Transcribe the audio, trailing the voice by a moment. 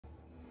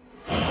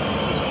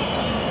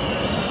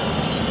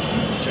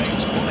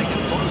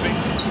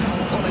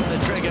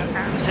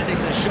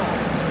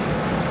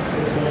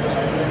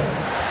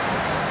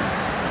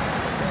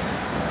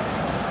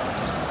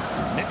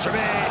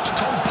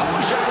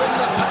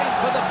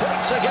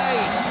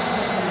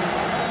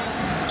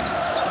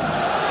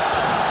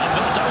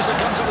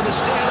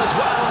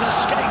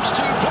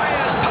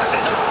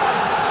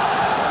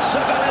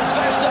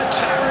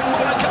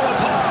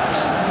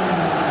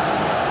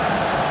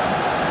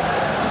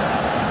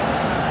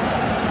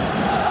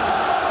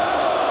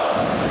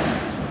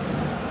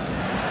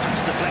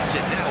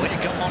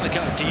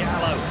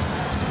Diallo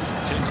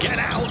can get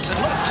out and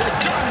look to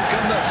dunk,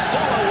 and the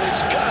follow is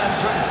good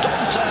from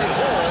Dante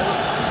Hall,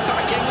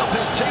 backing up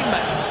his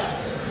teammate.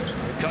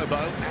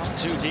 Kobo out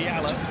to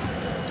Diallo.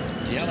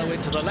 Diallo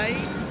into the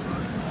lane.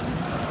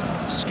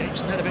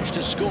 Escapes Nedovic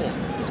to score.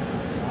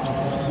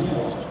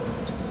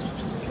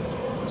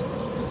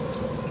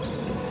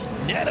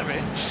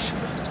 Nedovic,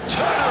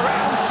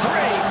 turnaround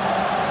three.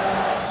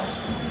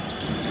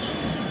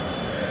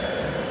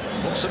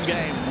 Awesome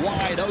game,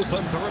 wide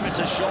open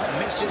perimeter shot,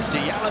 misses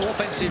Diallo,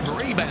 offensive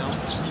rebound.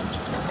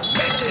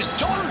 Misses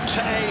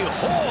Dante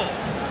Hall.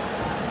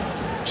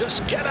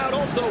 Just get out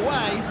of the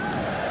way.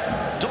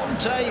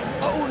 Dante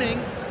owning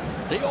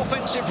the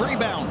offensive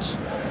rebound.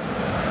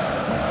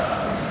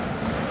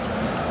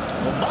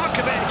 Well,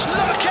 Markovic,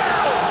 look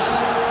out!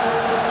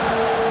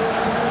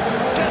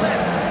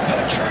 Philip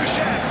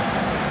Petrushev.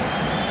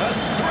 A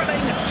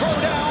thrilling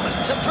throwdown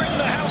to bring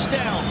the house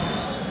down.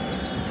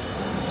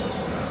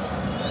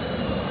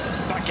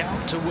 Back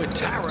out to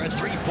Ouattara,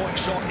 three-point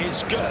shot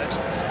is good.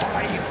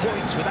 5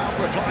 points without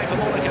reply for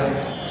Monaco.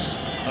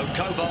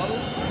 Okobo.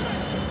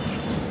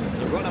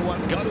 The runner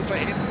won't go for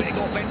him, big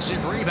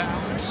offensive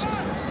rebound.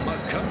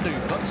 Makundu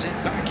puts it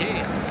back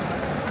in.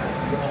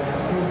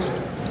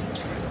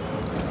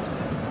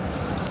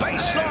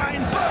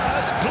 Baseline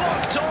burst,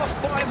 blocked off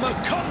by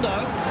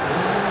Makundu,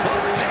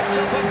 but picked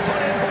up and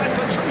put in by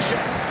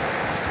Petrushev.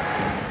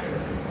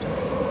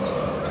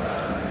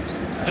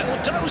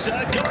 Vildoza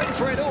going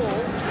for it all,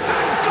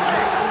 and got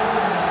it!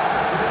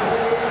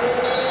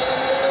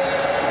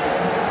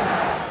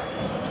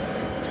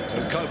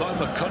 Okobo,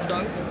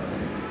 Makundu,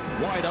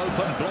 wide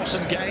open,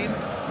 Blossom game,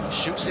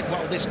 shoots it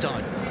well this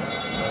time.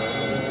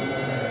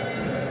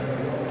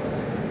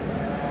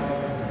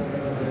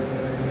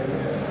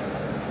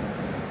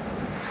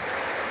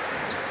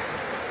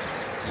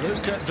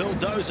 Luka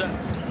Vildoza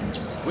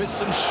with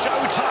some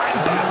showtime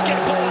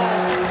basketball.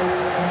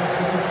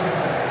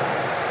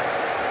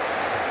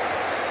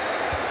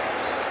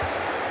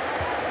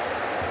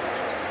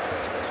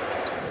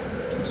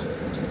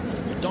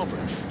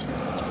 Dobric,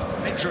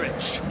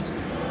 Mitrovic,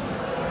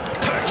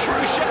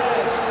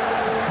 Petrushev.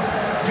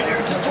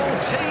 Beautiful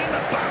team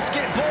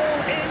basketball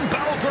in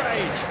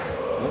Belgrade.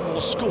 One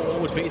more score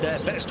would be their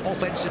best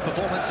offensive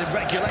performance in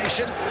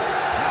regulation.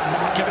 And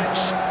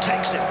Markovic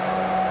takes it.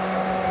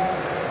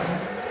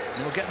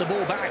 They'll get the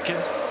ball back, and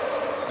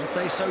if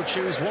they so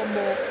choose, one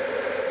more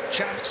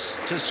chance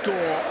to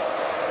score.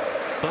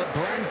 But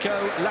Branko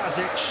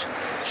Lazic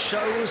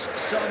shows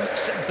some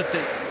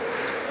sympathy.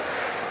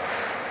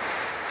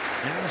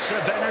 And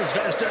Crvena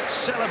Zvezda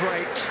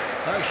celebrate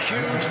a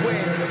huge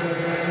win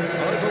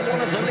over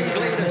one of the league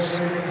leaders.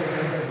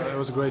 It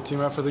was a great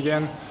team effort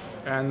again,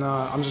 and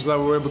I'm just glad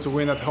we were able to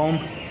win at home,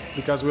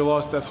 because we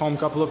lost at home a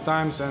couple of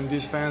times, and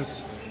these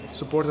fans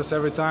support us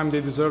every time.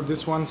 They deserve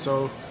this one,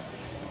 so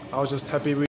I was just happy